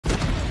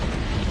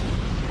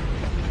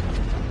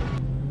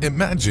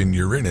Imagine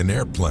you're in an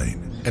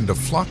airplane and a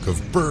flock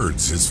of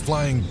birds is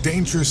flying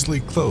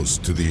dangerously close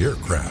to the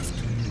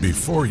aircraft.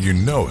 Before you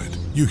know it,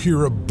 you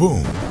hear a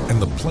boom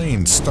and the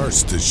plane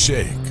starts to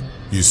shake.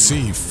 You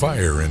see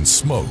fire and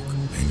smoke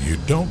and you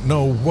don't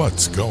know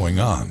what's going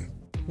on.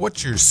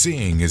 What you're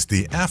seeing is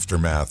the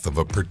aftermath of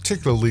a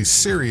particularly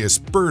serious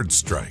bird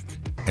strike,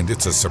 and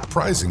it's a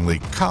surprisingly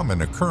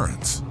common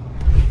occurrence.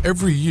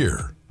 Every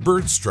year,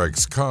 bird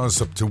strikes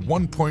cause up to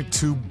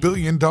 $1.2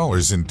 billion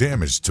in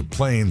damage to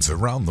planes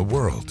around the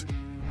world.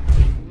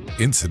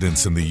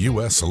 Incidents in the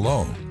U.S.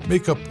 alone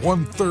make up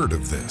 1/3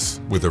 of this,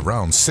 with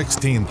around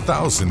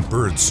 16,000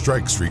 bird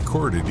strikes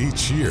recorded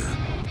each year.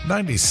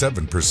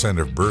 97%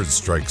 of bird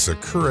strikes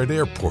occur at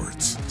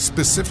airports,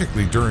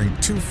 specifically during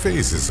two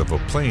phases of a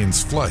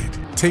plane's flight,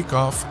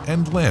 takeoff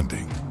and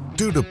landing.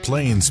 Due to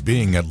planes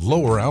being at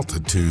lower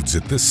altitudes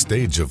at this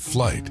stage of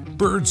flight,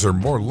 birds are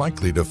more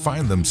likely to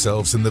find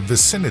themselves in the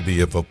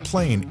vicinity of a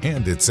plane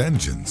and its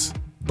engines.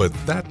 But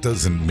that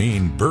doesn't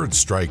mean bird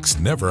strikes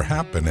never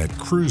happen at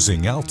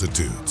cruising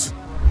altitudes.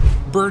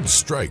 Bird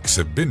strikes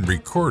have been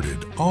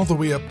recorded all the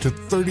way up to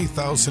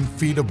 30,000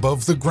 feet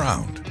above the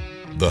ground.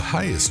 The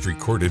highest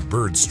recorded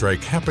bird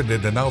strike happened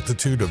at an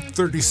altitude of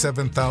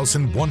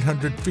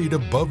 37,100 feet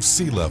above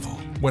sea level,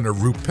 when a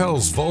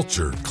Ruppel's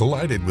vulture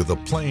collided with a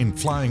plane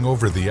flying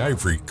over the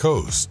Ivory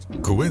Coast.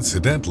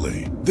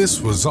 Coincidentally, this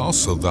was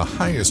also the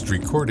highest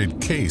recorded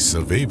case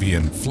of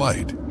avian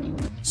flight.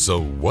 So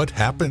what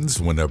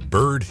happens when a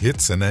bird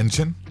hits an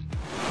engine?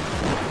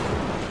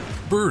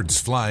 Birds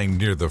flying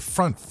near the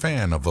front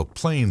fan of a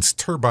plane's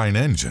turbine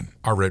engine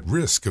are at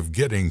risk of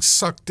getting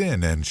sucked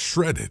in and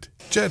shredded.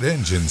 Jet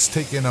engines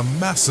take in a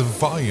massive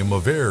volume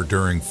of air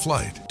during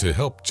flight to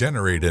help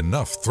generate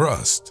enough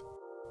thrust.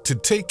 To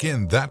take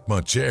in that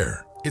much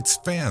air, its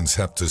fans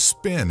have to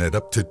spin at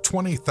up to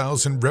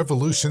 20,000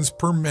 revolutions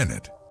per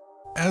minute.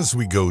 As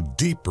we go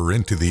deeper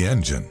into the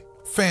engine,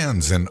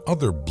 fans and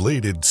other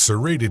bladed,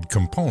 serrated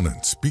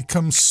components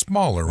become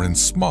smaller and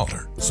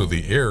smaller, so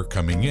the air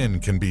coming in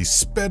can be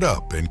sped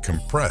up and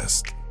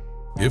compressed.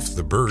 If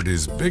the bird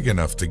is big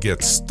enough to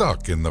get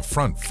stuck in the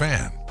front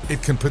fan,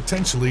 it can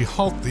potentially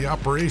halt the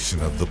operation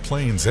of the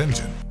plane's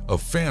engine. A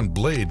fan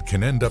blade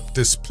can end up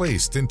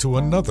displaced into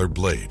another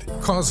blade,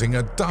 causing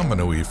a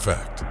domino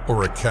effect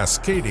or a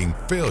cascading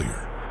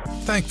failure.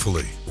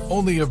 Thankfully,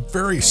 only a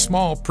very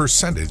small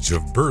percentage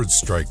of bird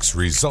strikes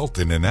result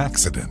in an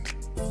accident.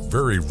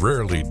 Very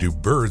rarely do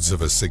birds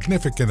of a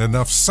significant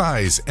enough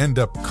size end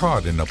up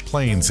caught in a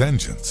plane's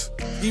engines.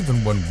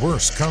 Even when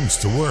worse comes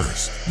to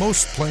worse,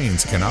 most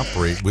planes can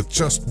operate with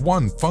just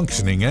one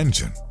functioning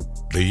engine.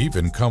 They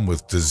even come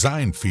with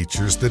design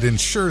features that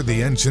ensure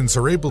the engines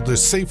are able to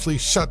safely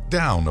shut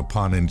down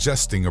upon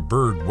ingesting a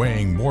bird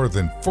weighing more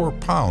than 4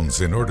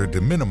 pounds in order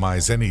to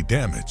minimize any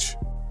damage.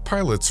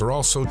 Pilots are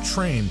also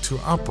trained to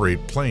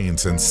operate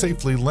planes and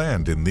safely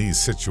land in these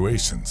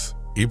situations.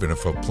 Even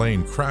if a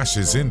plane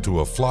crashes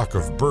into a flock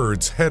of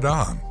birds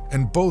head-on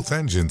and both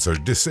engines are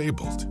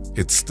disabled,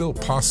 it's still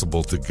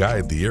possible to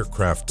guide the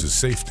aircraft to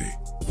safety.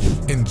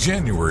 In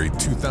January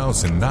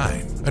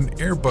 2009, an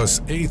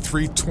Airbus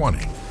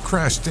A320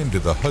 crashed into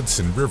the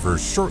Hudson River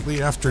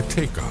shortly after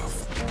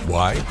takeoff.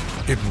 Why?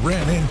 It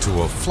ran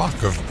into a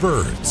flock of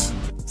birds.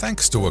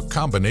 Thanks to a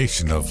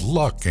combination of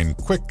luck and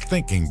quick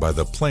thinking by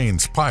the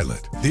plane's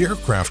pilot, the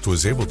aircraft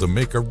was able to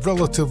make a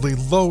relatively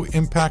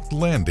low-impact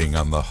landing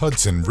on the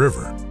Hudson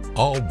River.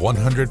 All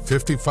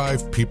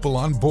 155 people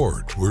on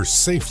board were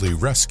safely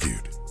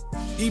rescued.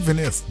 Even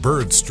if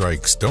bird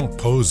strikes don't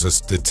pose a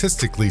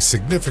statistically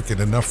significant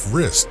enough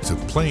risk to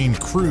plane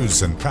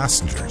crews and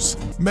passengers,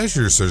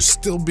 measures are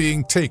still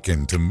being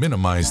taken to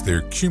minimize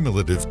their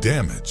cumulative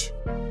damage.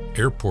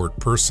 Airport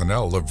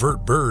personnel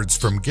avert birds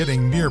from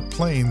getting near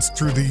planes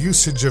through the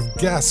usage of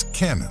gas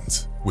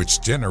cannons, which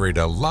generate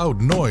a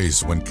loud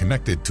noise when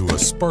connected to a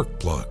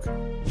spark plug.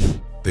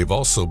 They've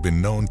also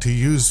been known to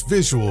use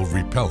visual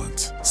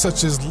repellents,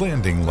 such as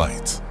landing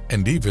lights,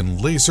 and even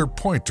laser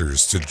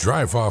pointers to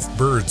drive off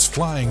birds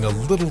flying a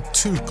little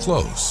too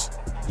close.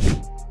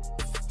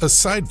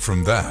 Aside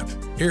from that,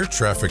 air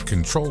traffic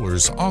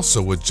controllers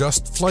also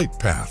adjust flight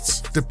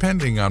paths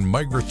depending on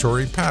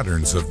migratory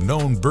patterns of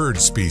known bird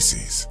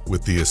species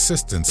with the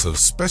assistance of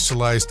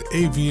specialized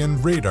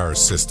avian radar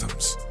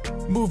systems.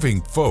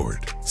 Moving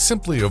forward,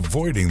 simply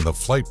avoiding the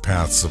flight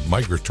paths of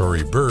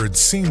migratory birds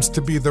seems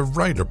to be the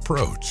right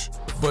approach.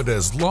 But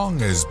as long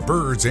as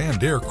birds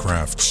and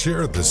aircraft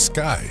share the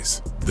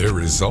skies, there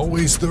is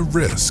always the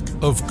risk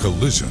of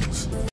collisions.